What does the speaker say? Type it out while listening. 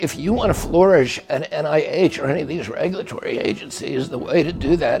If you want to flourish at NIH or any of these regulatory agencies, the way to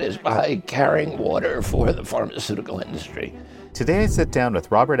do that is by carrying water for the pharmaceutical industry. Today I sit down with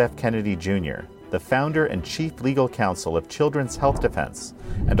Robert F. Kennedy Jr., the founder and chief legal counsel of Children's Health Defense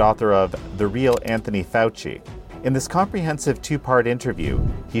and author of The Real Anthony Fauci. In this comprehensive two-part interview,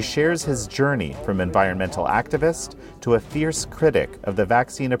 he shares his journey from environmental activist to a fierce critic of the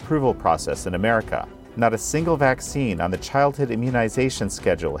vaccine approval process in America. Not a single vaccine on the childhood immunization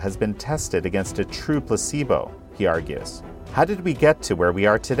schedule has been tested against a true placebo, he argues. How did we get to where we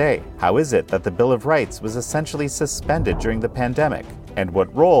are today? How is it that the Bill of Rights was essentially suspended during the pandemic? And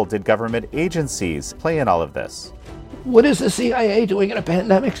what role did government agencies play in all of this? What is the CIA doing in a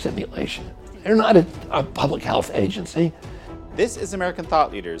pandemic simulation? They're not a public health agency. This is American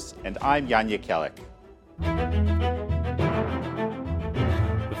Thought Leaders, and I'm Jan Jekielek.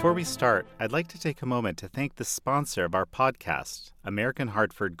 Before we start, I'd like to take a moment to thank the sponsor of our podcast, American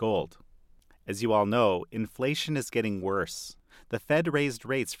Hartford Gold. As you all know, inflation is getting worse. The Fed raised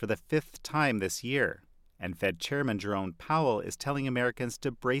rates for the 5th time this year, and Fed Chairman Jerome Powell is telling Americans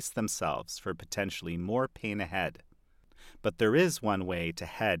to brace themselves for potentially more pain ahead. But there is one way to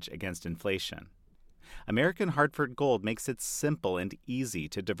hedge against inflation. American Hartford Gold makes it simple and easy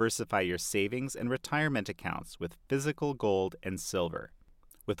to diversify your savings and retirement accounts with physical gold and silver.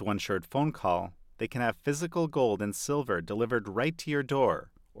 With one short phone call, they can have physical gold and silver delivered right to your door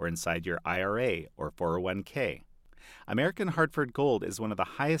or inside your IRA or 401k. American Hartford Gold is one of the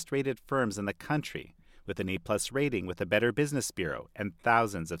highest-rated firms in the country, with an A-plus rating with the Better Business Bureau and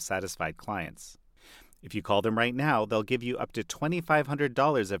thousands of satisfied clients. If you call them right now, they'll give you up to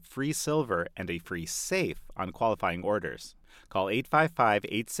 $2,500 of free silver and a free safe on qualifying orders. Call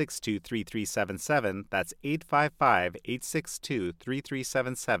 855-862-3377, that's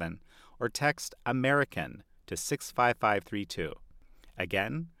 855-862-3377, or text AMERICAN to 65532.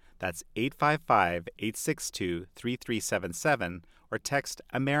 Again, that's 855-862-3377, or text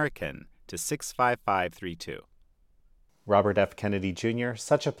AMERICAN to 65532. Robert F. Kennedy Jr.,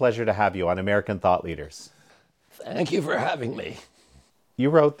 such a pleasure to have you on American Thought Leaders. Thank you for having me. You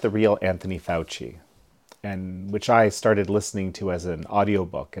wrote The Real Anthony Fauci, and which I started listening to as an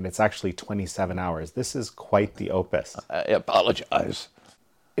audiobook, and it's actually 27 hours. This is quite the opus. I apologize.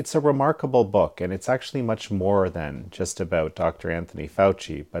 It's a remarkable book, and it's actually much more than just about Dr. Anthony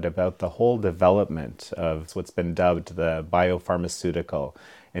Fauci, but about the whole development of what's been dubbed the biopharmaceutical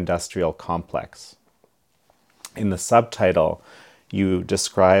industrial complex. In the subtitle, you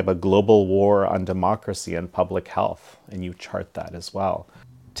describe a global war on democracy and public health, and you chart that as well.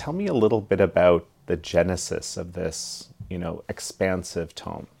 Tell me a little bit about the genesis of this, expansive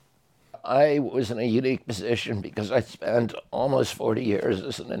tome. I was in a unique position because I spent almost 40 years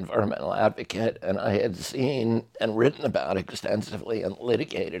as an environmental advocate, and I had seen and written about extensively and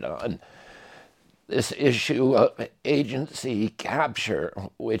litigated on this issue of agency capture,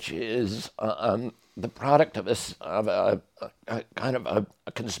 which is the product of a kind of a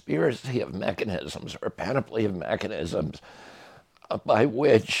conspiracy of mechanisms or a panoply of mechanisms by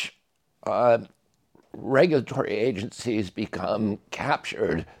which regulatory agencies become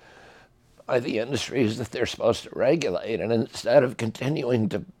captured by the industries that they're supposed to regulate. And instead of continuing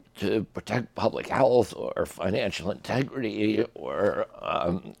to protect public health or financial integrity or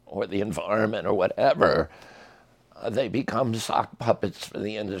the environment or whatever, they become sock puppets for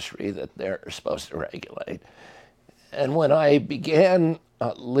the industry that they're supposed to regulate. And when I began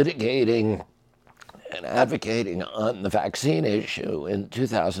litigating and advocating on the vaccine issue in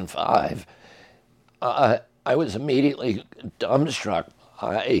 2005, I was immediately dumbstruck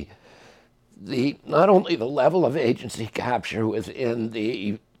by not only the level of agency capture within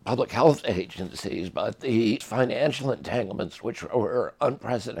the public health agencies, but the financial entanglements which were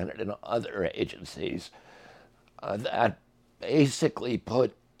unprecedented in other agencies that basically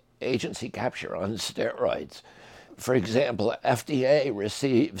put agency capture on steroids. For example, FDA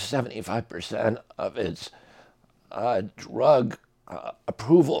receives 75% of its drug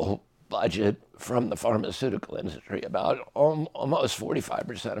approval budget from the pharmaceutical industry. About almost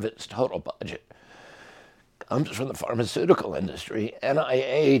 45% of its total budget comes from the pharmaceutical industry.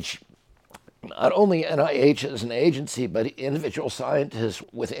 NIH, not only NIH as an agency, but individual scientists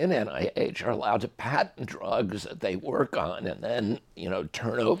within NIH are allowed to patent drugs that they work on and then,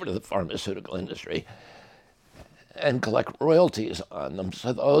 turn over to the pharmaceutical industry and collect royalties on them.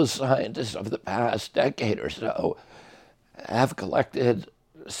 So those scientists of the past decade or so have collected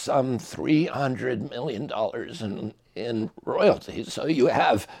some $300 million in royalties. So you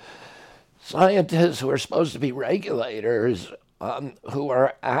have scientists who are supposed to be regulators who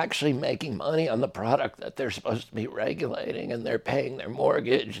are actually making money on the product that they're supposed to be regulating, and they're paying their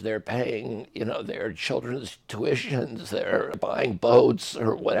mortgage, they're paying, their children's tuitions, they're buying boats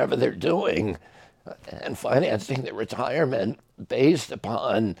or whatever they're doing, and financing their retirement based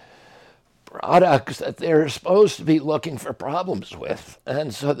upon products that they're supposed to be looking for problems with.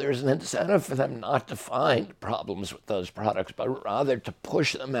 And so there's an incentive for them not to find problems with those products, but rather to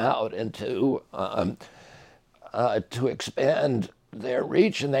push them out and to expand their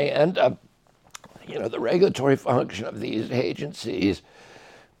reach. And they end up, the regulatory function of these agencies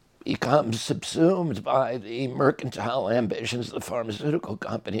becomes subsumed by the mercantile ambitions of the pharmaceutical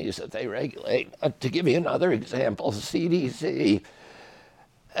companies that they regulate. To give you another example, CDC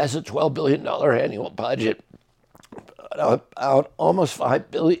has a $12 billion annual budget. About almost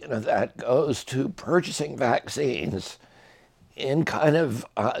 $5 billion of that goes to purchasing vaccines in kind of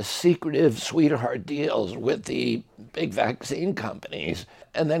secretive sweetheart deals with the big vaccine companies,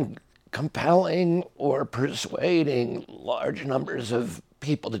 and then compelling or persuading large numbers of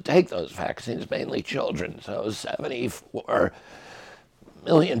people to take those vaccines, mainly children. So 74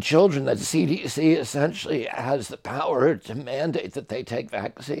 million children that CDC essentially has the power to mandate that they take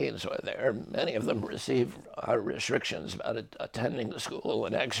vaccines, where many of them receive restrictions about attending the school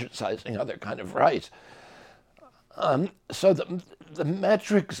and exercising other kind of rights. So the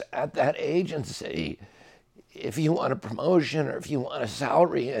metrics at that agency, if you want a promotion or if you want a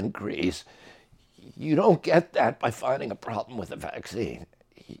salary increase, you don't get that by finding a problem with a vaccine.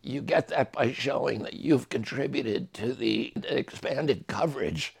 You get that by showing that you've contributed to the expanded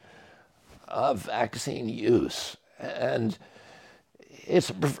coverage of vaccine use. And it's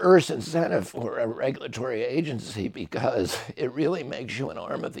a perverse incentive for a regulatory agency because it really makes you an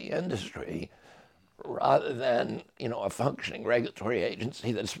arm of the industry rather than, a functioning regulatory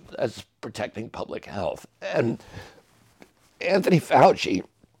agency that's protecting public health. And Anthony Fauci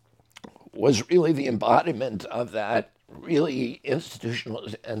was really the embodiment of that really institutional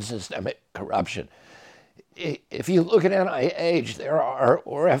and systemic corruption. If you look at NIH,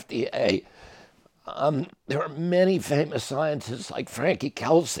 or FDA, there are many famous scientists like Frankie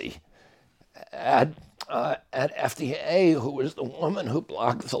Kelsey at FDA, who was the woman who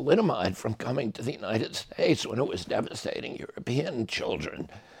blocked thalidomide from coming to the United States when it was devastating European children.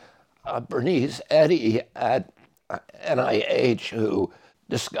 Bernice Eddy at NIH, who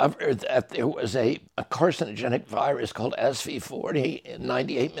discovered that there was a carcinogenic virus called SV40 in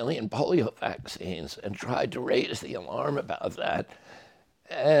 98 million polio vaccines and tried to raise the alarm about that.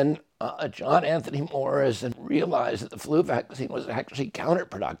 And John Anthony Morrison realized that the flu vaccine was actually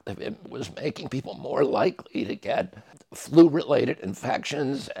counterproductive. It was making people more likely to get flu-related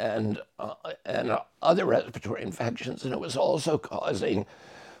infections and other respiratory infections, and it was also causing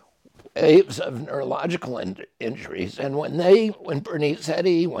waves of neurological injuries. And when Bernice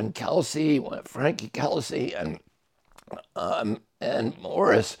Eddy, when Kelsey, when Frankie Kelsey, and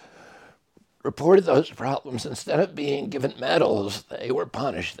Morris reported those problems, instead of being given medals, they were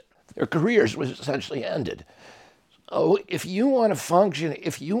punished. Their careers was essentially ended. So if you want to function,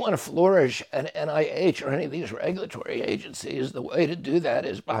 if you want to flourish at NIH or any of these regulatory agencies, the way to do that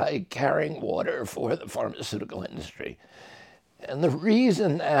is by carrying water for the pharmaceutical industry. And the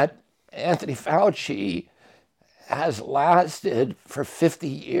reason that Anthony Fauci has lasted for 50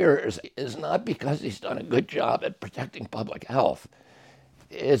 years is not because he's done a good job at protecting public health.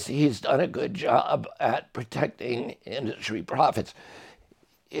 He's done a good job at protecting industry profits.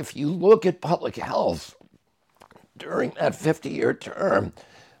 If you look at public health during that 50-year term,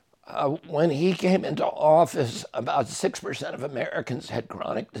 when he came into office, about 6% of Americans had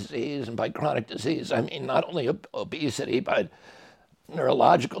chronic disease. And by chronic disease, I mean not only obesity, but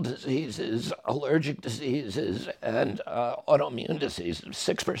neurological diseases, allergic diseases, and autoimmune diseases,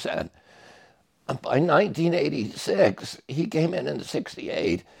 6%. By 1986, he came in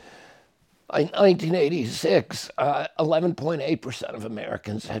 68. By 1986, 11.8% of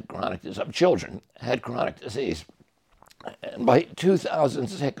Americans had children had chronic disease. And by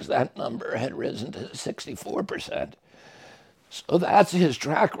 2006, that number had risen to 64%. So that's his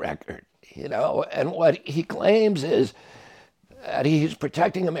track record, and what he claims is that he's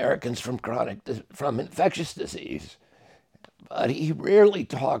protecting Americans from infectious disease. But he rarely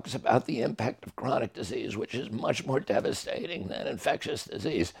talks about the impact of chronic disease, which is much more devastating than infectious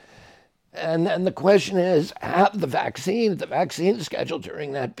disease. And then the question is, the vaccine schedule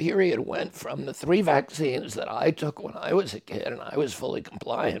during that period went from the 3 vaccines that I took when I was a kid and I was fully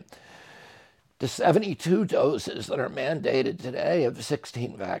compliant to 72 doses that are mandated today of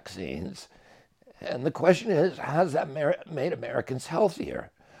 16 vaccines. And the question is, has that made Americans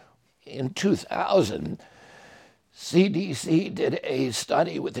healthier? In 2000, CDC did a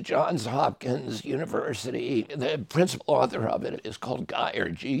study with the Johns Hopkins University. The principal author of it is called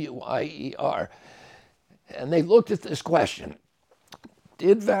Guyer, Guyer. And they looked at this question: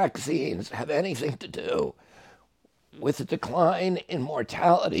 did vaccines have anything to do with the decline in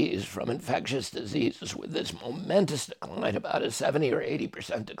mortalities from infectious diseases, with this momentous decline, about a 70 or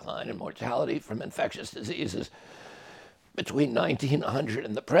 80% decline in mortality from infectious diseases between 1900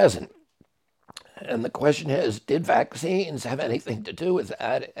 and the present? And the question is, did vaccines have anything to do with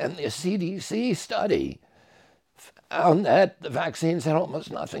that? And the CDC study found that the vaccines had almost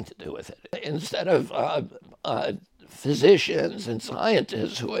nothing to do with it. Instead of physicians and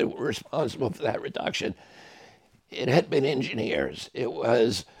scientists who were responsible for that reduction, it had been engineers. It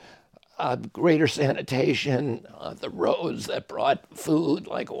was greater sanitation, the roads that brought food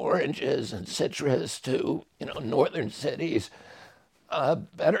like oranges and citrus to northern cities,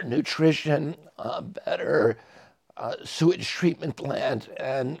 better nutrition, better sewage treatment plant,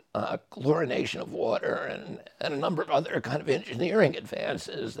 and chlorination of water, and a number of other kind of engineering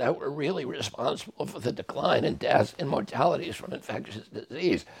advances that were really responsible for the decline in deaths and mortalities from infectious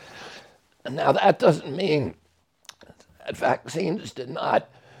disease. And now that doesn't mean that vaccines did not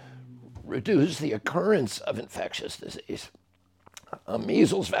reduce the occurrence of infectious disease. A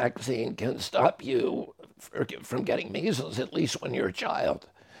measles vaccine can stop you from getting measles, at least when you're a child.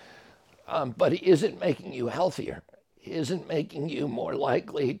 But is it making you healthier? Is it making you more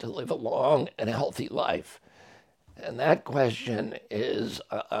likely to live a long and healthy life? And that question is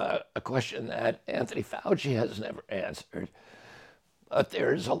a question that Anthony Fauci has never answered. But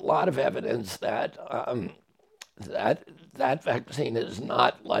there's a lot of evidence that that vaccine is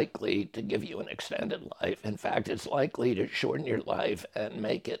not likely to give you an extended life. In fact, it's likely to shorten your life and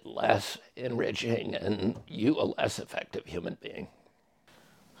make it less enriching and you a less effective human being.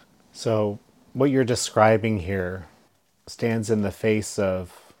 So what you're describing here stands in the face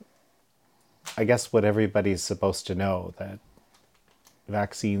of, I guess, what everybody's supposed to know, that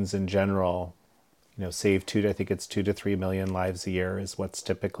vaccines in general, save 2 to 3 million lives a year is what's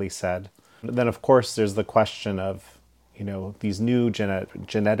typically said. And then, of course, there's the question of, these new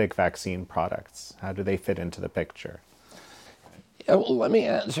genetic vaccine products. How do they fit into the picture? Yeah, well, let me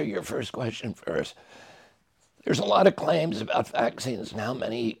answer your first question first. There's a lot of claims about vaccines and how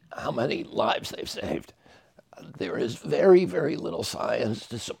many lives they've saved. There is very, very little science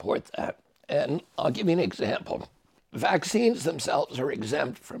to support that. And I'll give you an example. Vaccines themselves are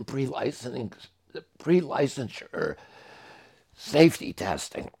exempt from pre-licensure safety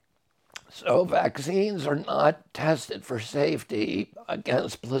testing. So vaccines are not tested for safety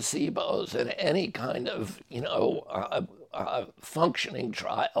against placebos in any kind of, functioning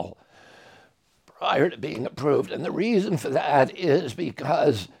trial prior to being approved. And the reason for that is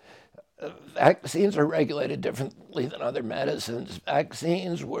because vaccines are regulated differently than other medicines.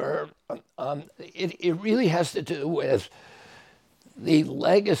 Vaccines were, it really has to do with the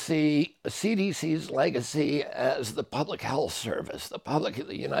legacy, CDC's legacy as the public health service. The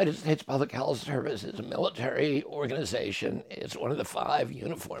United States Public Health Service is a military organization. It's one of the 5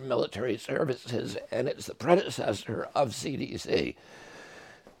 uniform military services, and it's the predecessor of CDC.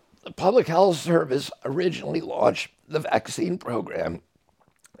 The Public Health Service originally launched the vaccine program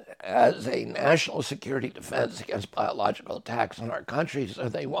as a national security defense against biological attacks on our country. So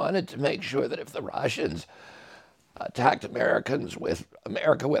they wanted to make sure that if the Russians attacked America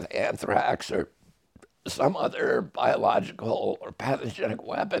with anthrax or some other biological or pathogenic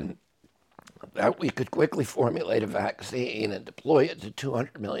weapon, that we could quickly formulate a vaccine and deploy it to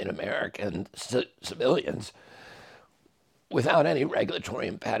 200 million American civilians without any regulatory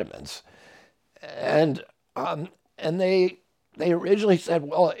impediments. And they originally said,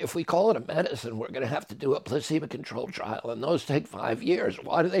 well, if we call it a medicine, we're going to have to do a placebo-controlled trial, and those take 5 years.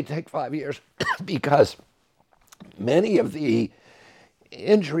 Why do they take 5 years? Because many of the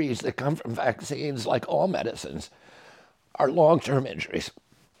injuries that come from vaccines, like all medicines, are long-term injuries.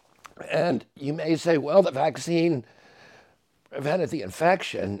 And you may say, well, the vaccine prevented the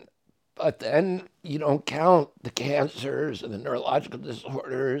infection, but then you don't count the cancers and the neurological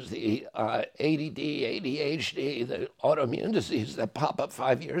disorders, the ADD, ADHD, the autoimmune diseases that pop up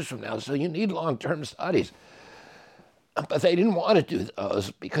 5 years from now. So you need long-term studies. But they didn't want to do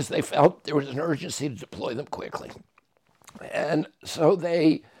those because they felt there was an urgency to deploy them quickly. And so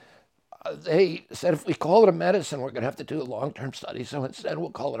they said, if we call it a medicine, we're going to have to do a long-term study. So instead, we'll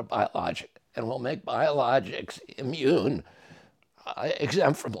call it a biologic, and we'll make biologics immune,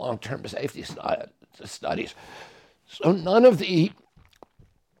 exempt from long-term safety studies. So none of the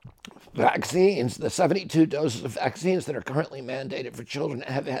vaccines, the 72 doses of vaccines that are currently mandated for children,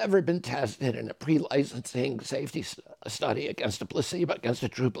 have ever been tested in a pre-licensing safety study against a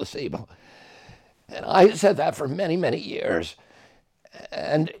true placebo. And I said that for many, many years.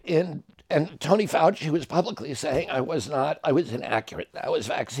 And Tony Fauci was publicly saying I was inaccurate. That was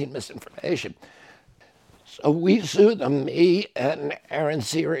vaccine misinformation. So we sued them, me and Aaron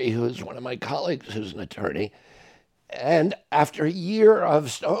Siri, who's one of my colleagues who's an attorney. And after a year of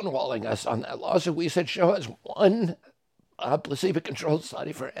stonewalling us on that lawsuit, we said, show us one placebo-controlled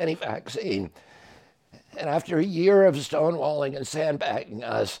study for any vaccine. And after a year of stonewalling and sandbagging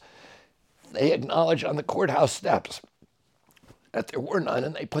us, they acknowledged on the courthouse steps that there were none,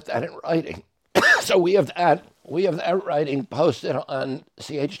 and they put that in writing. So we have that writing posted on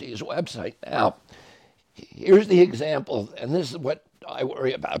CHD's website now. Here's the example, and this is what I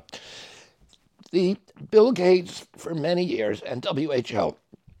worry about. The Bill Gates, for many years, and WHO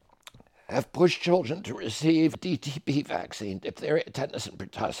have pushed children to receive DTP vaccine, diphtheria, tetanus, and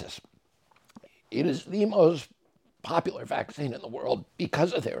pertussis. It is the most popular vaccine in the world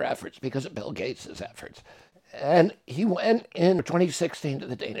because of their efforts, because of Bill Gates' efforts. And he went in 2016 to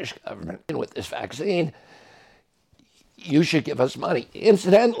the Danish government with this vaccine. You should give us money.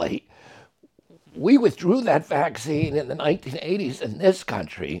 Incidentally, we withdrew that vaccine in the 1980s in this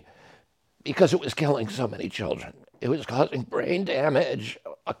country because it was killing so many children. It was causing brain damage,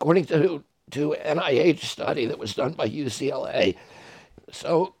 according to an NIH study that was done by UCLA.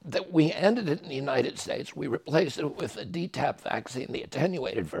 So that we ended it in the United States. We replaced it with the DTaP vaccine, the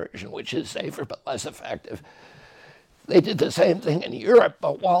attenuated version, which is safer but less effective. They did the same thing in Europe,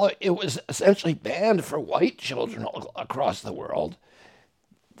 but while it was essentially banned for white children all across the world,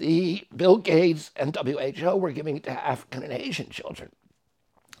 the Bill Gates and WHO were giving it to African and Asian children.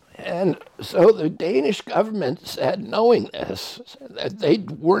 And so the Danish government said, knowing this, that they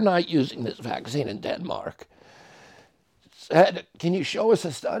were not using this vaccine in Denmark, said, can you show us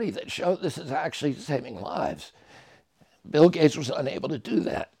a study that showed this is actually saving lives? Bill Gates was unable to do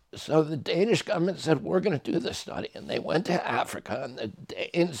that. So the Danish government said, we're going to do this study. And they went to Africa, and the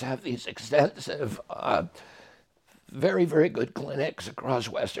Danes have these extensive, very, very good clinics across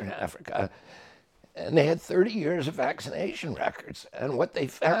Western Africa. And they had 30 years of vaccination records. And what they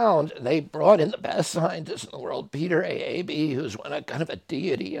found, they brought in the best scientists in the world, Peter Aaby, who's one of kind of a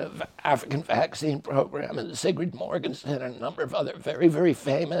deity of African vaccine program, and Sigrid Morgensen, and a number of other very, very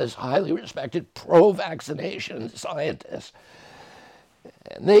famous, highly respected pro-vaccination scientists.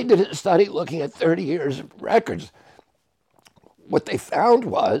 And they did a study looking at 30 years of records. What they found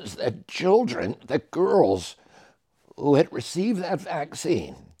was that girls who had received that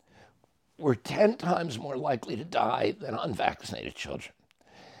vaccine were 10 times more likely to die than unvaccinated children.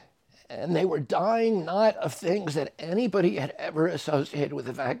 And they were dying not of things that anybody had ever associated with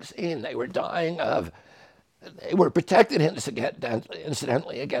the vaccine. They were protected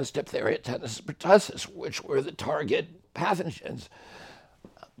incidentally against diphtheria, tetanus, and pertussis, which were the target pathogens.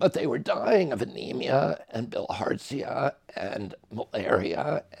 But they were dying of anemia and bilharzia and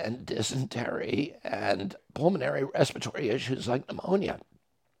malaria and dysentery and pulmonary respiratory issues like pneumonia.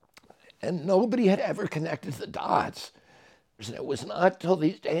 And nobody had ever connected the dots. And it was not until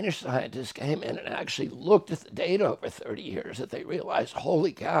these Danish scientists came in and actually looked at the data over 30 years that they realized,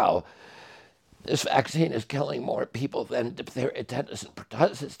 holy cow, this vaccine is killing more people than diphtheria, tetanus, and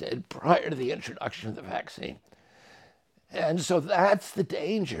pertussis did prior to the introduction of the vaccine. And so that's the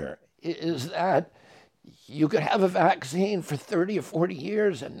danger, is that you could have a vaccine for 30 or 40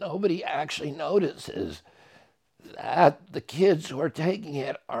 years and nobody actually notices that the kids who are taking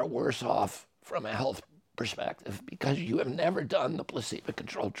it are worse off from a health perspective because you have never done the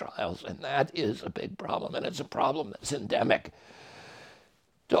placebo-controlled trials, and that is a big problem, and it's a problem that's endemic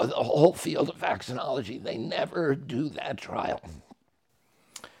to the whole field of vaccinology. They never do that trial.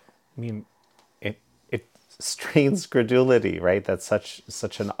 I mean, it strains credulity, right? That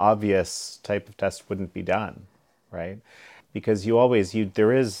such an obvious type of test wouldn't be done, right? Because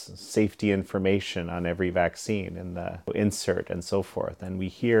there is safety information on every vaccine in the insert and so forth. And we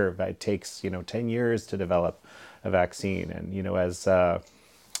hear that it takes, 10 years to develop a vaccine. And, as Joe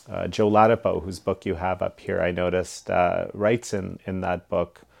Ladapo, whose book you have up here, I noticed, writes in that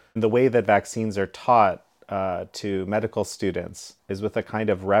book, the way that vaccines are taught to medical students is with a kind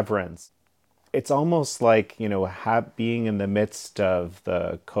of reverence. It's almost like, being in the midst of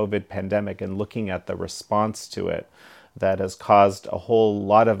the COVID pandemic and looking at the response to it that has caused a whole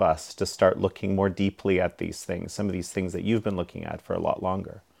lot of us to start looking more deeply at these things, some of these things that you've been looking at for a lot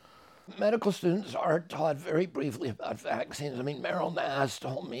longer. Medical students are taught very briefly about vaccines. I mean, Meryl Nass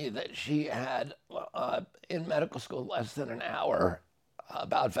told me that she had, in medical school, less than an hour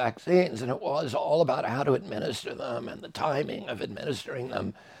about vaccines, and it was all about how to administer them and the timing of administering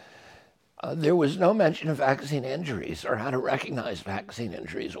them. There was no mention of vaccine injuries or how to recognize vaccine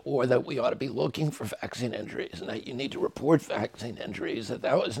injuries, or that we ought to be looking for vaccine injuries and that you need to report vaccine injuries.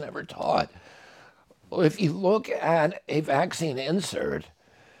 That was never taught. Well, if you look at a vaccine insert,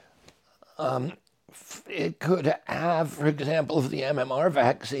 it could have, for example, if the MMR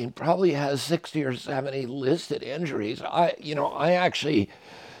vaccine probably has 60 or 70 listed injuries. I actually,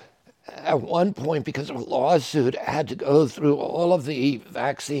 at one point, because of a lawsuit, had to go through all of the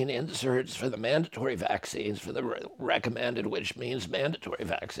vaccine inserts for the mandatory vaccines, for the recommended, which means mandatory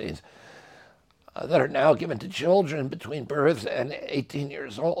vaccines, that are now given to children between birth and 18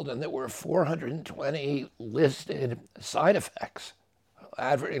 years old. And there were 420 listed side effects,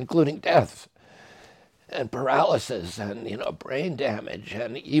 including deaths and paralysis and, brain damage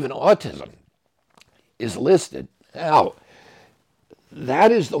and even autism is listed. Now,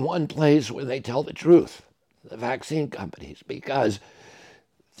 that is the one place where they tell the truth, the vaccine companies, because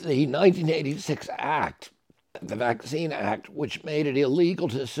the 1986 Act, the Vaccine Act, which made it illegal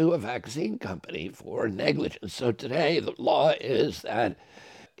to sue a vaccine company for negligence. So today the law is that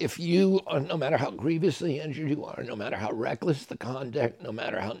if you, no matter how grievously injured you are, no matter how reckless the conduct, no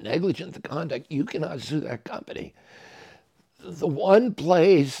matter how negligent the conduct, you cannot sue that company. The one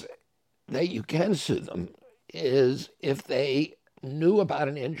place that you can sue them is if they knew about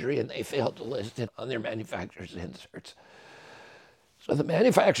an injury and they failed to list it on their manufacturer's inserts. So the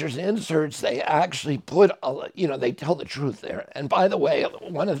manufacturer's inserts, they actually put, they tell the truth there. And by the way,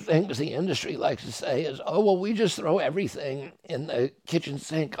 one of the things the industry likes to say is, we just throw everything in the kitchen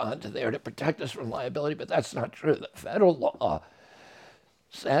sink onto there to protect us from liability. But that's not true. The federal law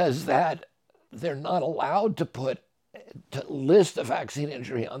says that they're not allowed to list a vaccine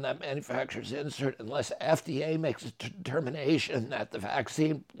injury on that manufacturer's insert unless FDA makes a determination that the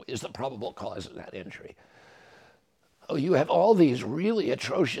vaccine is the probable cause of that injury. You have all these really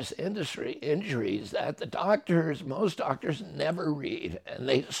atrocious injuries that most doctors never read, and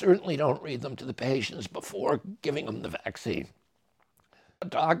they certainly don't read them to the patients before giving them the vaccine.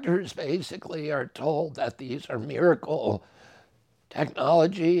 Doctors basically are told that these are miracle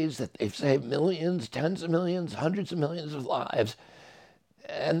technologies, that they've saved millions, tens of millions, hundreds of millions of lives,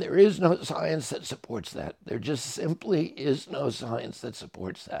 and there is no science that supports that. There just simply is no science that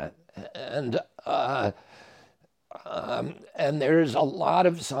supports that. And there's a lot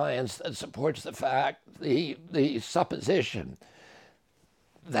of science that supports the fact, the supposition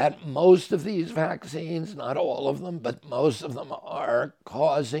that most of these vaccines, not all of them, but most of them are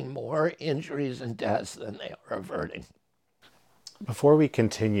causing more injuries and deaths than they are averting. Before we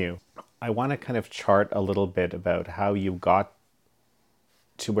continue, I want to kind of chart a little bit about how you got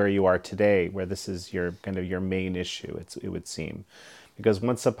to where you are today, where this is your main issue, it would seem. Because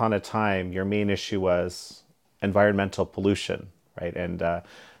once upon a time, your main issue was environmental pollution, right? And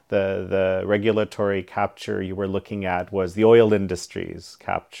the regulatory capture you were looking at was the oil industry's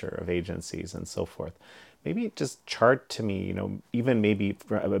capture of agencies and so forth. Maybe just chart to me, even maybe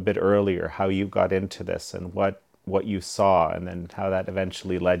a bit earlier, how you got into this and what you saw, and then how that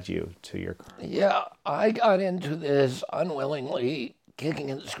eventually led you to your career. Yeah, I got into this unwillingly,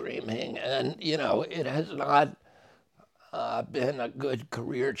 kicking and screaming, and, it has not been a good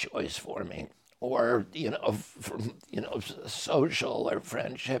career choice for me. Or, from, social or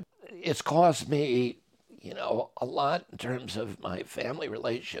friendship. It's cost me, a lot in terms of my family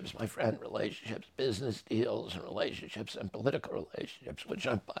relationships, my friend relationships, business deals and relationships, and political relationships, which,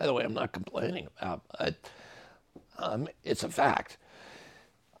 by the way, I'm not complaining about, but it's a fact.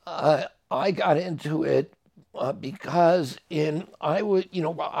 I got into it because I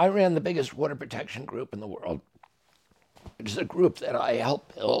ran the biggest water protection group in the world. It's a group that I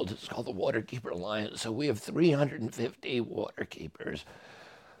helped build. It's called the Waterkeeper Alliance. So we have 350 waterkeepers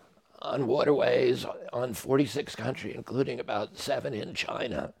on waterways on 46 countries, including about 7 in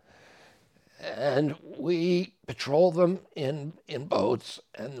China. And we patrol them in boats,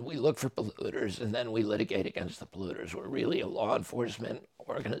 and we look for polluters, and then we litigate against the polluters. We're really a law enforcement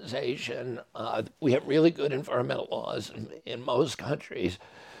organization. We have really good environmental laws in most countries.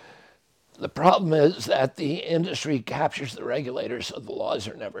 The problem is that the industry captures the regulators, so the laws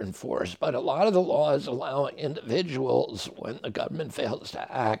are never enforced. But a lot of the laws allow individuals, when the government fails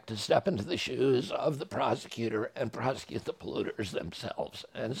to act, to step into the shoes of the prosecutor and prosecute the polluters themselves.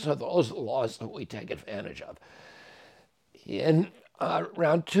 And so those are the laws that we take advantage of. In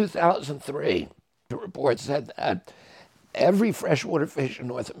around 2003, the report said that every freshwater fish in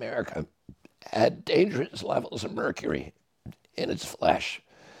North America had dangerous levels of mercury in its flesh.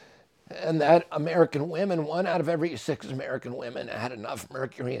 and that American women, 1 out of every 6 American women, had enough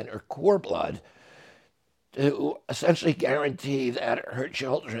mercury in her core blood to essentially guarantee that her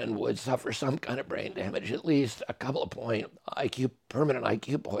children would suffer some kind of brain damage, at least a couple of permanent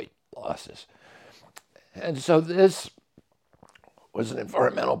IQ point losses. And so this was an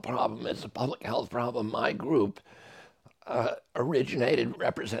environmental problem. It's a public health problem. My group originated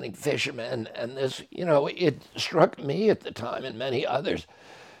representing fishermen, and this, it struck me at the time and many others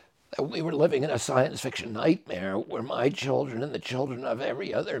that we were living in a science fiction nightmare where my children and the children of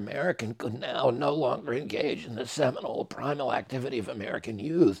every other American could now no longer engage in the seminal primal activity of American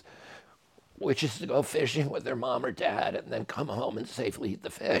youth, which is to go fishing with their mom or dad and then come home and safely eat the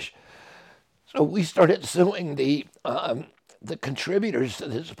fish. So we started suing the contributors to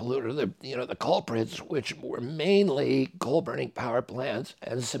this polluter, the culprits, which were mainly coal-burning power plants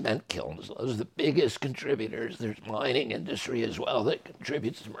and cement kilns. Those are the biggest contributors. There's mining industry as well that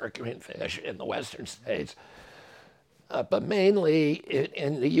contributes to mercury in fish in the western states. But mainly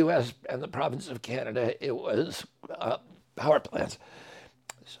in the U.S. and the province of Canada, it was power plants.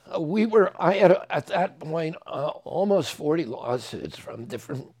 So I had at that point almost 40 lawsuits from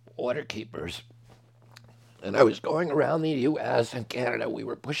different water keepers. And I was going around the U.S. and Canada. We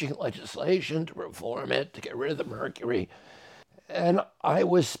were pushing legislation to reform it, to get rid of the mercury. And I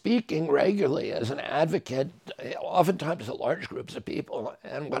was speaking regularly as an advocate, oftentimes to large groups of people.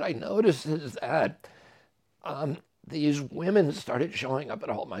 And what I noticed is that these women started showing up at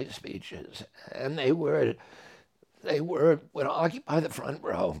all my speeches. And they would occupy the front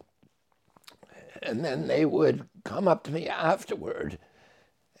row. And then they would come up to me afterward.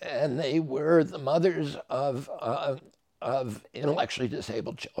 And they were the mothers of intellectually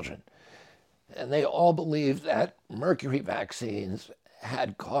disabled children. And they all believed that mercury vaccines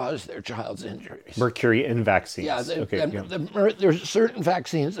had caused their child's injuries. Mercury in vaccines. Yeah, there's certain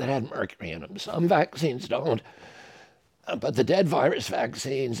vaccines that had mercury in them. Some vaccines don't. But the dead virus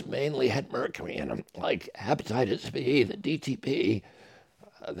vaccines mainly had mercury in them, like hepatitis B, the DTP,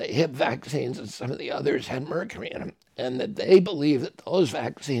 the Hib vaccines, and some of the others had mercury in them. And that they believed that those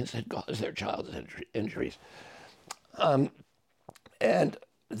vaccines had caused their child's injuries. And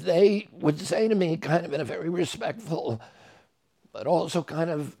they would say to me, kind of in a very respectful, but also kind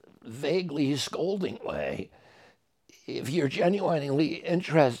of vaguely scolding way, if you're genuinely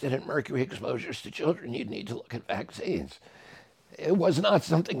interested in mercury exposures to children, you'd need to look at vaccines. It was not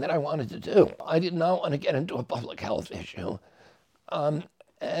something that I wanted to do. I did not want to get into a public health issue.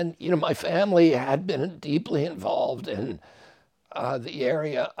 And, my family had been deeply involved in the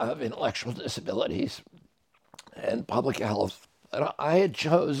area of intellectual disabilities and public health. And I had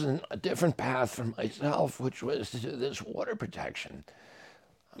chosen a different path for myself, which was to do this water protection.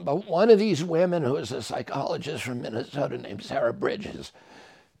 But one of these women, who was a psychologist from Minnesota named Sarah Bridges,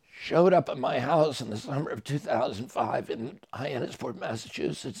 showed up at my house in the summer of 2005 in Hyannisport,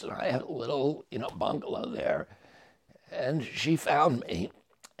 Massachusetts, and I had a little, bungalow there. And she found me.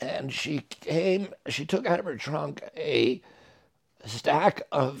 And she took out of her trunk a stack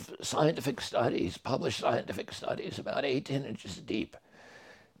of scientific studies, published scientific studies, about 18 inches deep.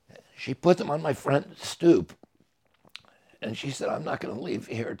 She put them on my front stoop. And she said, I'm not going to leave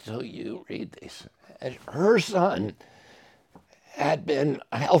here till you read these. And her son had been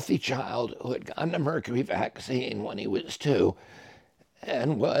a healthy child who had gotten a mercury vaccine when he was 2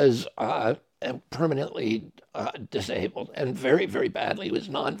 and was permanently disabled, and very, very badly. He was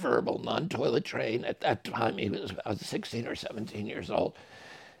nonverbal, non-toilet trained. At that time, he was about 16 or 17 years old.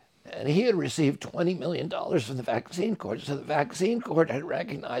 And he had received $20 million from the vaccine court. So the vaccine court had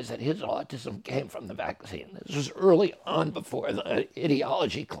recognized that his autism came from the vaccine. This was early on, before the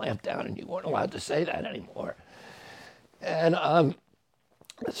ideology clamped down and you weren't allowed to say that anymore. And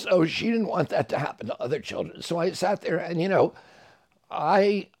so she didn't want that to happen to other children. So I sat there and,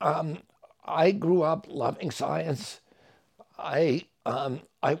 I grew up loving science. I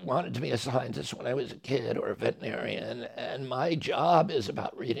wanted to be a scientist when I was a kid, or a veterinarian, and my job is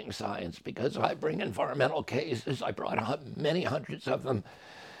about reading science because I bring environmental cases. I brought many hundreds of them.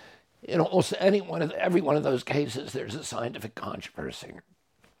 In almost every one of those cases, there's a scientific controversy.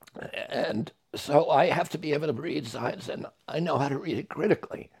 And so I have to be able to read science, and I know how to read it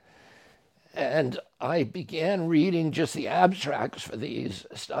critically. And I began reading just the abstracts for these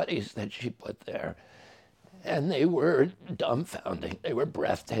studies that she put there. And they were dumbfounding. They were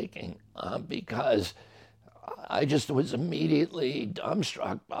breathtaking because I just was immediately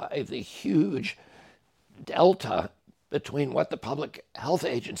dumbstruck by the huge delta between what the public health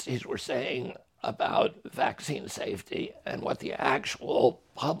agencies were saying about vaccine safety and what the actual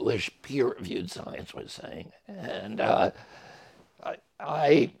published peer-reviewed science was saying. And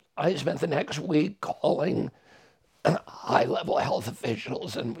I I spent the next week calling high-level health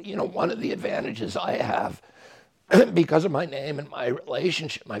officials, and one of the advantages I have because of my name and my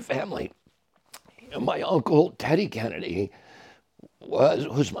relationship, my family, my uncle Teddy Kennedy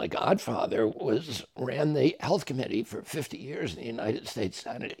who's my godfather, ran the health committee for 50 years in the United States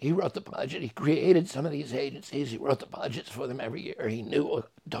Senate. He wrote the budget. He created some of these agencies. He wrote the budgets for them every year. He knew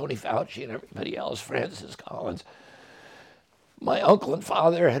Tony Fauci and everybody else, Francis Collins. My uncle and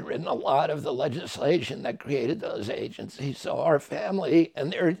father had written a lot of the legislation that created those agencies. So our family,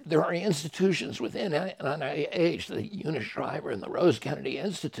 and there are institutions within NIH, the Eunice Shriver and the Rose Kennedy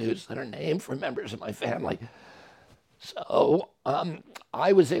Institutes, that are named for members of my family. So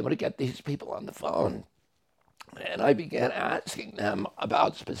I was able to get these people on the phone, and I began asking them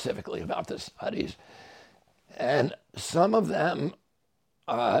specifically about the studies. And some of them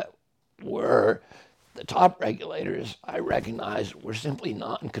were the top regulators I recognized were simply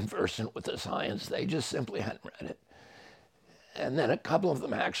non-conversant with the science. They just simply hadn't read it. And then a couple of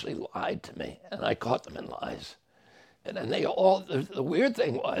them actually lied to me, and I caught them in lies. And then the weird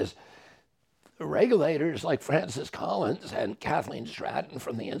thing was, the regulators like Francis Collins and Kathleen Stratton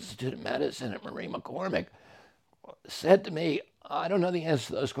from the Institute of Medicine and Marie McCormick said to me, I don't know the answer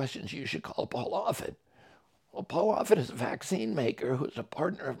to those questions. You should call Paul Offit. Well, Paul Offit is a vaccine maker who's a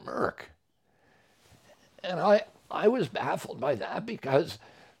partner of Merck. And I was baffled by that, because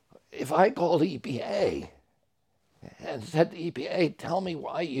if I called EPA and said to EPA, tell me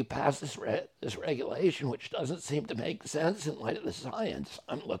why you passed this regulation, which doesn't seem to make sense in light of the science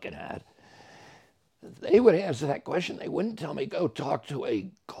I'm looking at, they would answer that question. They wouldn't tell me, go talk to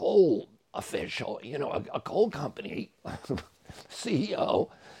a coal official, a coal company CEO.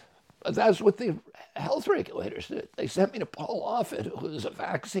 But that's what the health regulators did. They sent me to Paul Offit, who was a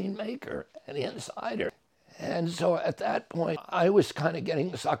vaccine maker and insider. And so at that point, I was kind of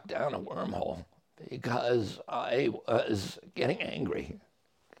getting sucked down a wormhole, because I was getting angry.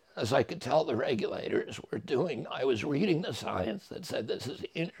 As I could tell the regulators were doing, I was reading the science that said this is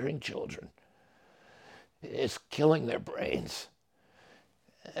injuring children. It's killing their brains.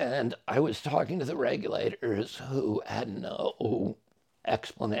 And I was talking to the regulators who had no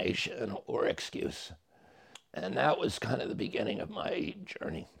explanation or excuse. And that was kind of the beginning of my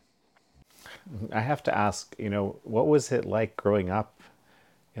journey. I have to ask, what was it like growing up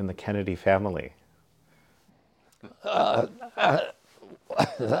in the Kennedy family? That's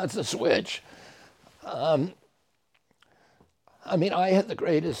a switch. I had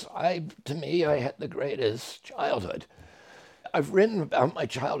the greatest childhood. I've written about my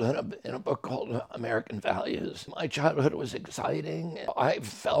childhood in a book called American Values. My childhood was exciting. I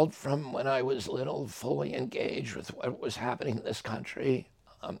felt from when I was little fully engaged with what was happening in this country.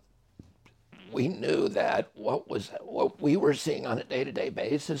 We knew that what we were seeing on a day-to-day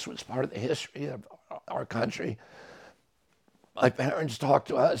basis was part of the history of our country. My parents talked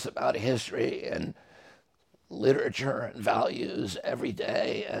to us about history and literature and values every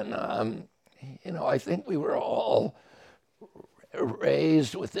day. And, I think we were all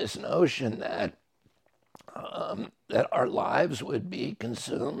raised with this notion that our lives would be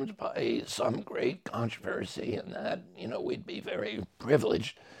consumed by some great controversy, and that, we'd be very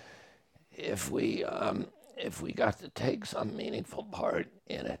privileged if we got to take some meaningful part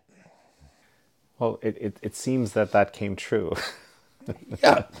in it. Well, it seems that came true.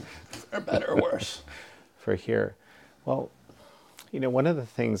 Yeah, for better or worse. For here. Well, one of the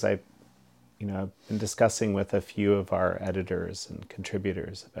things I've been discussing with a few of our editors and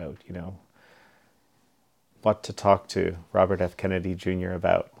contributors about, what to talk to Robert F. Kennedy Jr.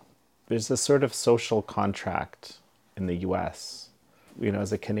 about. There's this sort of social contract in the U.S.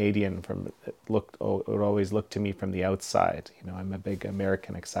 As a Canadian, it would always look to me from the outside. I'm a big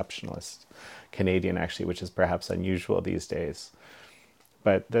American exceptionalist Canadian, actually, which is perhaps unusual these days.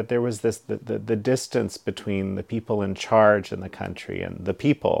 But that there was the distance between the people in charge in the country and the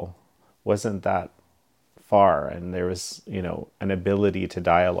people wasn't that far, and there was, an ability to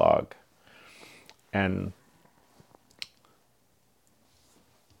dialogue. And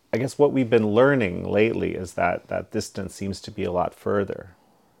I guess what we've been learning lately is that distance seems to be a lot further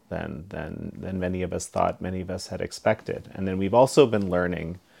than many of us thought, many of us had expected. And then we've also been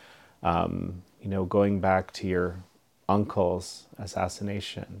learning, going back to your uncle's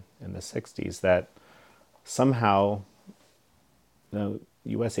assassination in the 60s, that somehow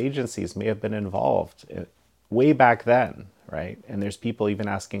U.S. agencies may have been involved way back then, right? And there's people even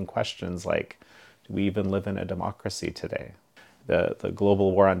asking questions like, do we even live in a democracy today? The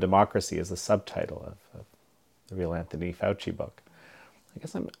Global War on Democracy is the subtitle of the real Anthony Fauci book. I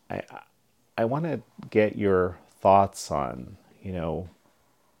guess I want to get your thoughts on,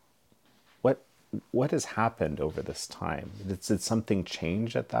 what has happened over this time? Did something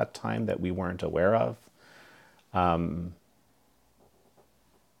change at that time that we weren't aware of?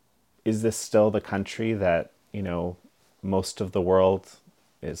 Is this still the country that, most of the world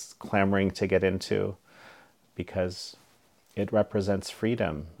is clamoring to get into because it represents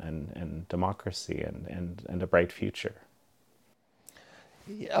freedom and democracy and a bright future?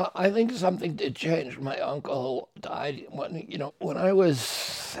 Yeah, I think something did change. My uncle died when I was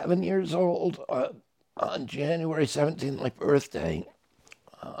 7 years old, on January 17th, my birthday,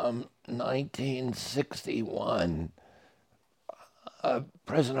 1961.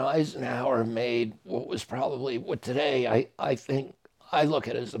 President Eisenhower made what was probably what today I think I look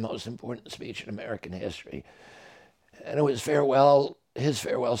at as the most important speech in American history. And it was his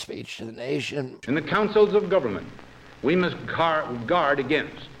farewell speech to the nation. In the councils of government, we must guard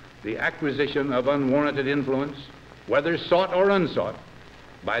against the acquisition of unwarranted influence, whether sought or unsought,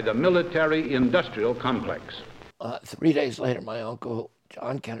 by the military-industrial complex. 3 days later, my uncle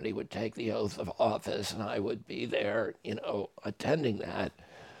John Kennedy would take the oath of office, and I would be there, attending that.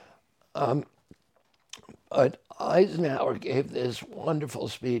 But Eisenhower gave this wonderful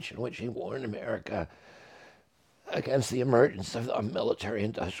speech in which he warned America against the emergence of a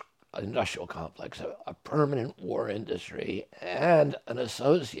military-industrial complex, a permanent war industry, and an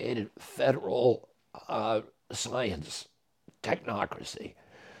associated federal science technocracy,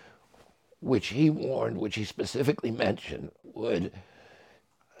 which he warned, which he specifically mentioned, would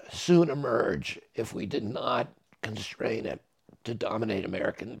soon emerge if we did not constrain it to dominate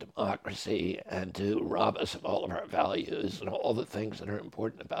American democracy and to rob us of all of our values and all the things that are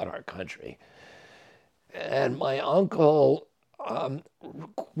important about our country. And my uncle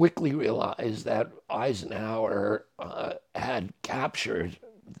quickly realized that Eisenhower had captured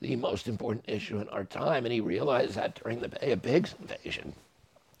the most important issue in our time, and he realized that during the Bay of Pigs invasion,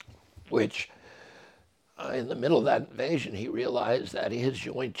 which in the middle of that invasion, he realized that his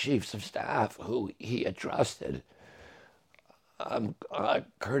Joint Chiefs of Staff, who he had trusted,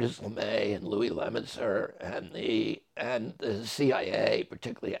 Curtis LeMay and Louis Lemonster, and the CIA,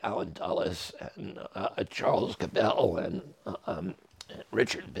 particularly Alan Dulles and Charles Cabell and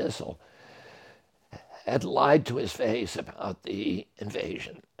Richard Bissell, had lied to his face about the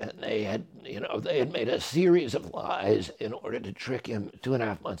invasion, and they had made a series of lies in order to trick him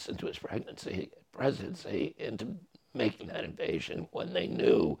 2.5 months into his presidency into making that invasion when they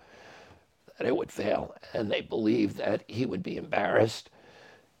knew that it would fail, and they believed that he would be embarrassed.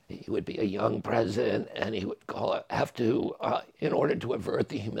 He would be a young president, and he would in order to avert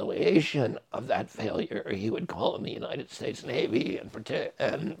the humiliation of that failure, he would call on the United States Navy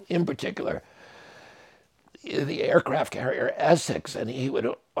and in particular the aircraft carrier Essex, and he would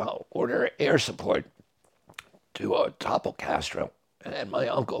order air support to topple Castro. And my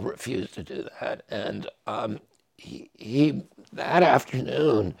uncle refused to do that. And he that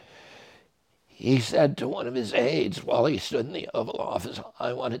afternoon, he said to one of his aides while he stood in the Oval Office,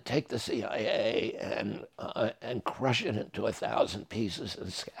 "I want to take the CIA and crush it into 1,000 pieces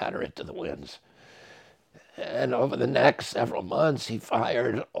and scatter it to the winds." And over the next several months, he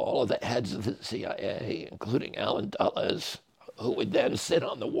fired all of the heads of the CIA, including Alan Dulles, who would then sit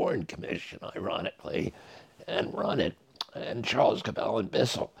on the Warren Commission, ironically, and run it, and Charles Cabell and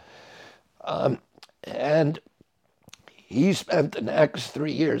Bissell. And he spent the next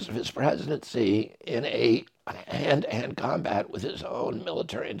 3 years of his presidency in a hand-to-hand combat with his own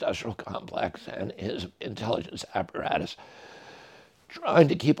military-industrial complex and his intelligence apparatus, trying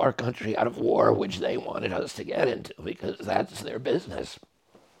to keep our country out of war, which they wanted us to get into because that's their business.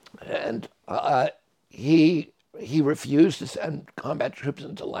 And he refused to send combat troops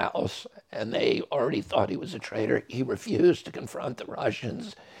into Laos, and they already thought he was a traitor. He refused to confront the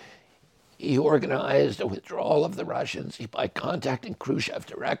Russians. He organized a withdrawal of the Russians by contacting Khrushchev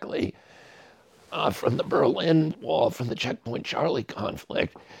directly from the Berlin Wall, from the Checkpoint Charlie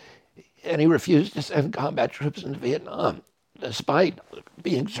conflict. And he refused to send combat troops into Vietnam, despite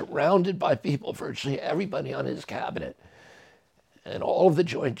being surrounded by people, virtually everybody on his cabinet, and all of the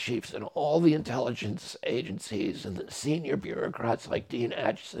Joint Chiefs and all the intelligence agencies and the senior bureaucrats like Dean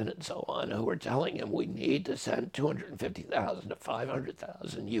Acheson and so on, who were telling him we need to send 250,000 to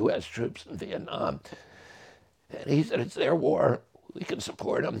 500,000 U.S. troops in Vietnam. And he said, it's their war. We can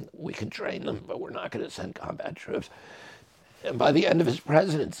support them. We can train them, but we're not going to send combat troops. And by the end of his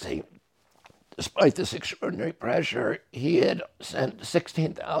presidency, despite this extraordinary pressure, he had sent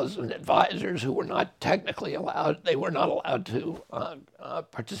 16,000 advisors who were not technically allowed. They were not allowed to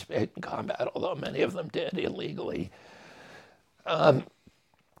participate in combat, although many of them did illegally.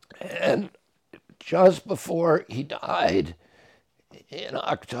 And just before he died, In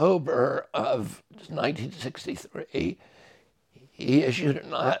October of 1963, he issued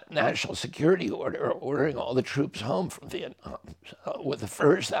a national security order ordering all the troops home from Vietnam, so with the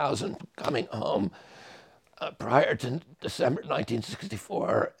first 1,000 coming home prior to December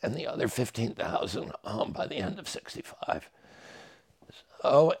 1964 and the other 15,000 home by the end of 65.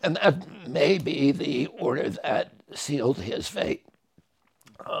 So, and that may be the order that sealed his fate.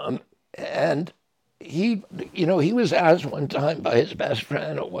 And he was asked one time by his best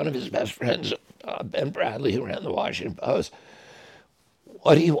friend, or one of his best friends, Ben Bradley, who ran the Washington Post,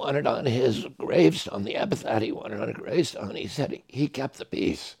 what he wanted on his gravestone, the epithet he wanted on a gravestone. He said he kept the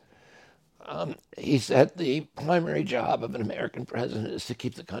peace. He said the primary job of an American president is to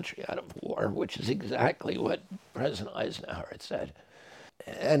keep the country out of war, which is exactly what President Eisenhower had said.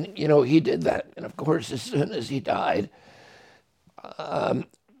 And, he did that. And of course, as soon as he died, the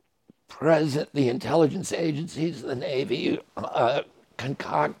intelligence agencies, the Navy,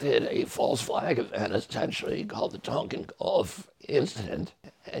 concocted a false flag event, essentially called the Tonkin Gulf Incident,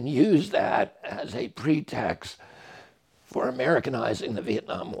 and used that as a pretext for Americanizing the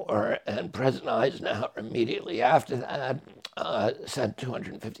Vietnam War. And President Eisenhower immediately after that sent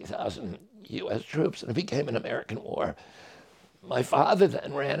 250,000 U.S. troops, and it became an American war. My father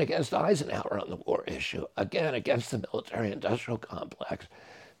then ran against Eisenhower on the war issue, again against the military-industrial complex,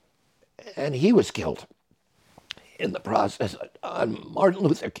 and he was killed in the process. Martin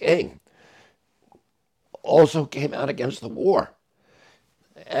Luther King also came out against the war.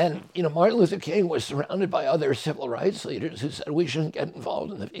 And, Martin Luther King was surrounded by other civil rights leaders who said we shouldn't get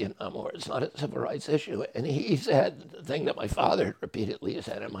involved in the Vietnam War. It's not a civil rights issue. And he said the thing that my father had repeatedly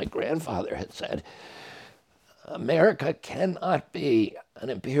said and my grandfather had said: America cannot be an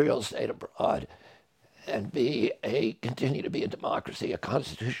imperial state abroad and continue to be a democracy, a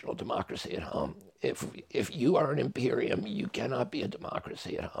constitutional democracy at home. If you are an imperium, you cannot be a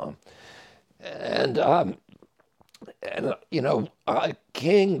democracy at home. And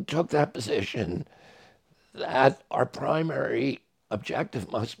King took that position that our primary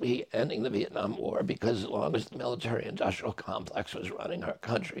objective must be ending the Vietnam War, because as long as the military-industrial complex was running our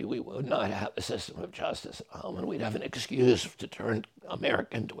country, we would not have a system of justice at home, and we'd have an excuse to turn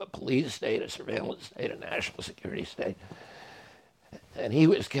America into a police state, a surveillance state, a national security state. And he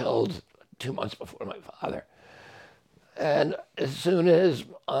was killed 2 months before my father. And as soon as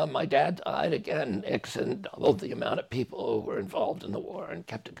my dad died, again, Nixon doubled the amount of people who were involved in the war and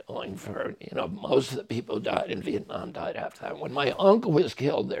kept it going for, most of the people who died in Vietnam died after that. When my uncle was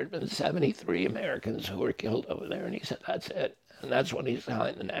killed, there had been 73 Americans who were killed over there, and he said, that's it. And that's when he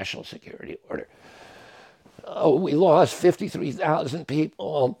signed the National Security Order. We lost 53,000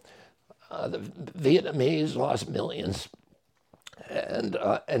 people. The Vietnamese lost millions,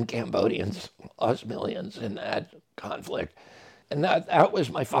 and Cambodians lost millions in that conflict. And that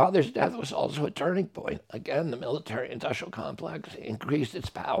was my father's death was also a turning point. Again, the military-industrial complex increased its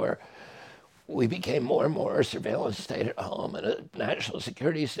power. We became more and more a surveillance state at home and a national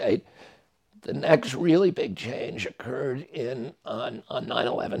security state. The next really big change occurred on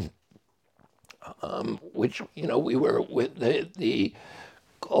 9/11, which, we were with the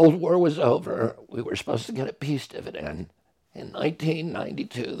Cold War was over. We were supposed to get a peace dividend. In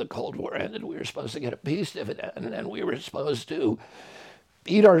 1992, the Cold War ended. We were supposed to get a peace dividend, and we were supposed to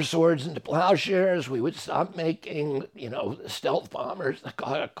beat our swords into plowshares. We would stop making, stealth bombers that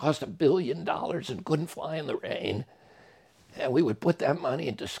cost $1 billion and couldn't fly in the rain. And we would put that money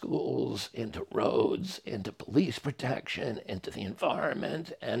into schools, into roads, into police protection, into the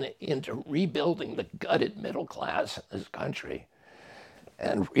environment, and into rebuilding the gutted middle class in this country,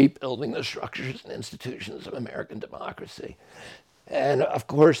 and rebuilding the structures and institutions of American democracy. And of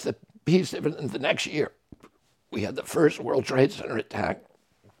course, the peace dividend the next year, we had the first World Trade Center attack.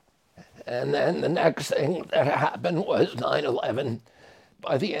 And then the next thing that happened was 9/11.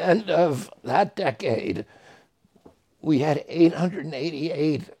 By the end of that decade, we had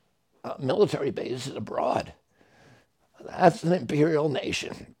 888 military bases abroad. That's an imperial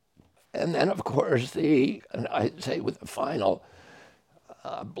nation. And then, of course, I'd say with the final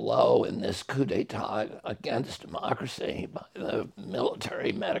blow in this coup d'etat against democracy by the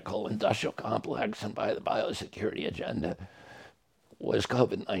military, medical, industrial complex and by the biosecurity agenda was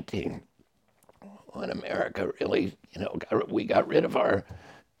COVID-19. When America really, we got rid of our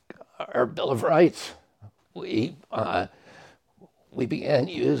Bill of Rights. The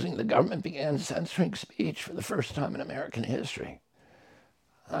government began censoring speech for the first time in American history.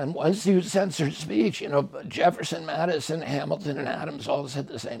 And once you censored speech, Jefferson, Madison, Hamilton, and Adams all said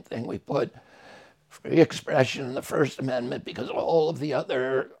the same thing. We put free expression in the First Amendment because all of the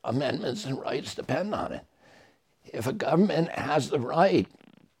other amendments and rights depend on it. If a government has the right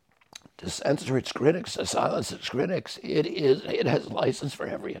to censor its critics, to silence its critics, it has license for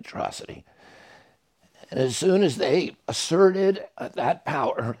every atrocity. And as soon as they asserted that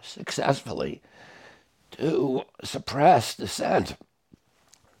power successfully to suppress dissent,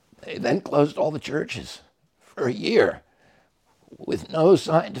 they then closed all the churches for a year with no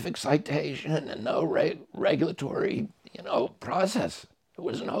scientific citation and no regulatory, process. There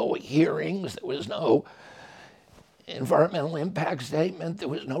was no hearings. There was no environmental impact statement. There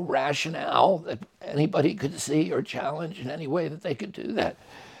was no rationale that anybody could see or challenge in any way that they could do that.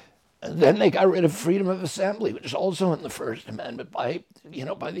 And then they got rid of freedom of assembly, which is also in the First Amendment by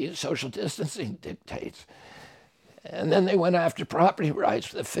the social distancing dictates. And then they went after property rights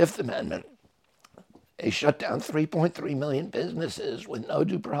for the Fifth Amendment. They shut down 3.3 million businesses with no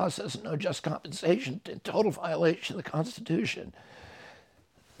due process and no just compensation, in total violation of the Constitution.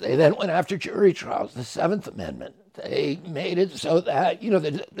 They then went after jury trials, the Seventh Amendment. They made it so that,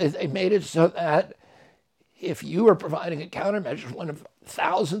 if you were providing a countermeasure, one of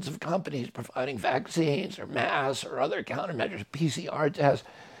thousands of companies providing vaccines or masks or other countermeasures, PCR tests,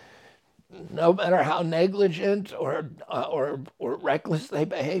 no matter how negligent or reckless they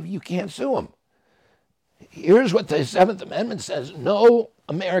behave, you can't sue them. Here's what the Seventh Amendment says: no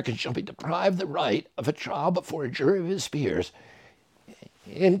American shall be deprived the right of a trial before a jury of his peers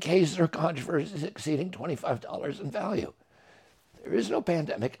in cases or controversies exceeding $25 in value. There is no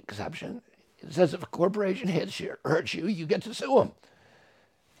pandemic exception. It says if a corporation hurts you, you get to sue them.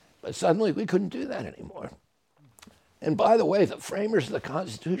 But suddenly we couldn't do that anymore. And by the way, the framers of the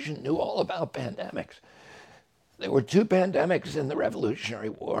Constitution knew all about pandemics. There were two pandemics in the Revolutionary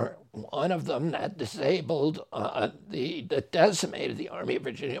War. One of them that disabled, that decimated the Army of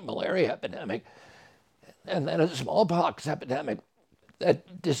Virginia malaria epidemic, and then a smallpox epidemic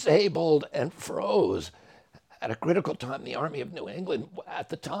that disabled and froze at a critical time the Army of New England at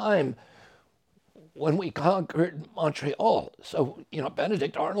the time when we conquered Montreal. So,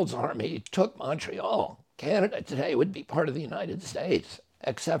 Benedict Arnold's army took Montreal. Canada today would be part of the United States,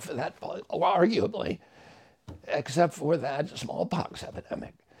 except for that, arguably, except for that smallpox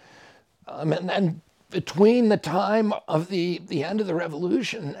epidemic. And then between the time of the end of the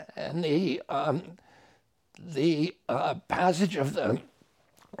Revolution and the passage of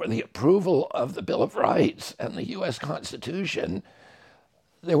the approval of the Bill of Rights and the U.S. Constitution,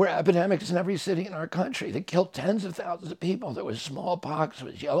 there were epidemics in every city in our country that killed tens of thousands of people. There was smallpox, there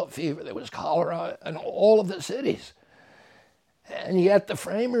was yellow fever, there was cholera in all of the cities. And yet the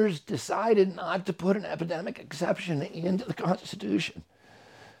framers decided not to put an epidemic exception into the Constitution.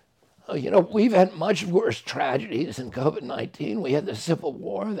 We've had much worse tragedies than COVID-19. We had the Civil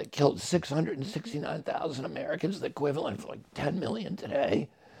War that killed 669,000 Americans, the equivalent of like 10 million today.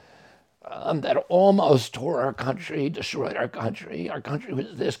 That almost tore our country, destroyed our country. Our country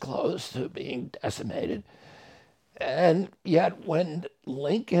was this close to being decimated. And yet when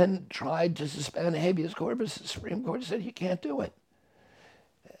Lincoln tried to suspend habeas corpus, the Supreme Court said you can't do it.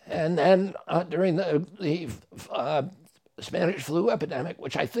 And then during the Spanish flu epidemic,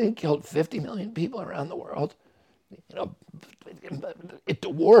 which I think killed 50 million people around the world, it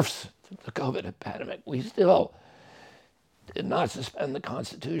dwarfs the COVID epidemic. We still did not suspend the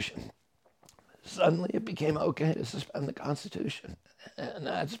Constitution. Suddenly it became okay to suspend the Constitution. And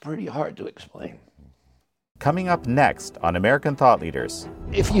that's pretty hard to explain. Coming up next on American Thought Leaders.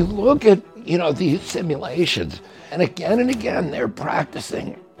 If you look at, these simulations, and again, they're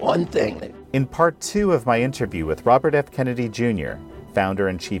practicing one thing. In part 2 of my interview with Robert F. Kennedy Jr., founder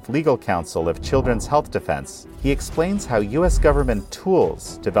and chief legal counsel of Children's Health Defense, he explains how U.S. government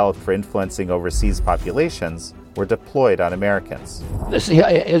tools developed for influencing overseas populations were deployed on Americans. The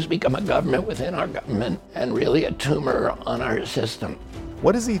CIA has become a government within our government and really a tumor on our system.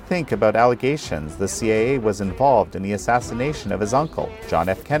 What does he think about allegations the CIA was involved in the assassination of his uncle, John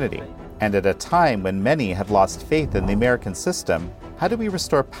F. Kennedy? And at a time when many had lost faith in the American system, how do we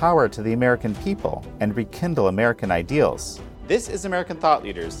restore power to the American people and rekindle American ideals? This is American Thought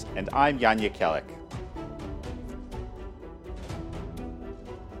Leaders, and I'm Jan Jekielek.